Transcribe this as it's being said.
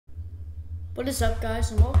What is up,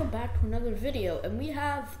 guys, and welcome back to another video. And we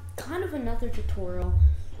have kind of another tutorial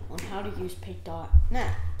on how to use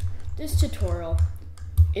Paint.net. This tutorial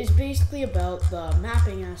is basically about the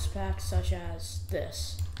mapping aspects, such as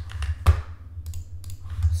this,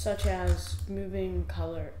 such as moving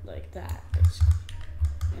color like that, basically,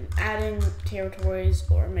 and adding territories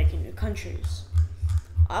or making new countries.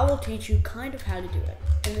 I will teach you kind of how to do it,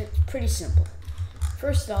 and it's pretty simple.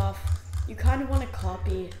 First off, you kind of want to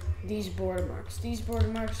copy these border marks. These border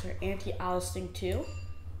marks are anti-aliasing 2.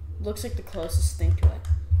 Looks like the closest thing to it.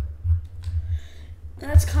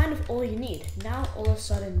 And that's kind of all you need. Now all of a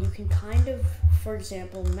sudden you can kind of, for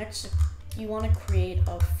example, you want to create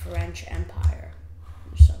a French empire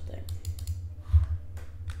or something.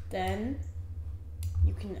 Then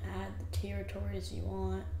you can add the territories you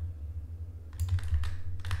want.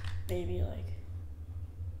 Maybe like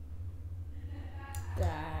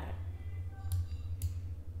that.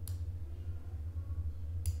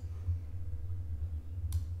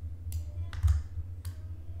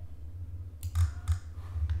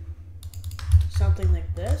 Something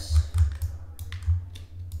like this.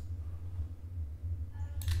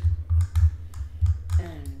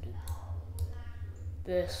 And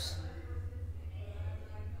this.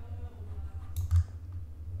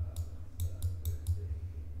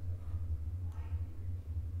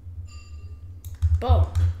 Boom.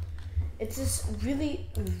 It's just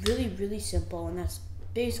really simple, and that's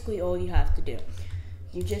basically all you have to do.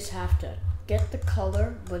 You just have to get the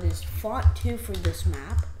color, what is font 2 for this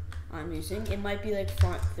map I'm using. It might be like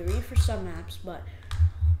font 3 for some maps, but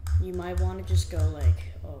you might want to just go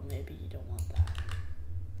like, oh, maybe you don't want that.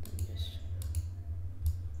 Just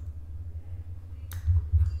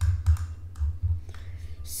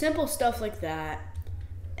simple stuff like that,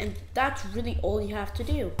 and that's really all you have to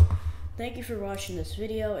do. Thank you for watching this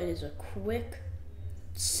video. It is a quick,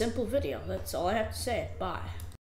 simple video. That's all I have to say. Bye.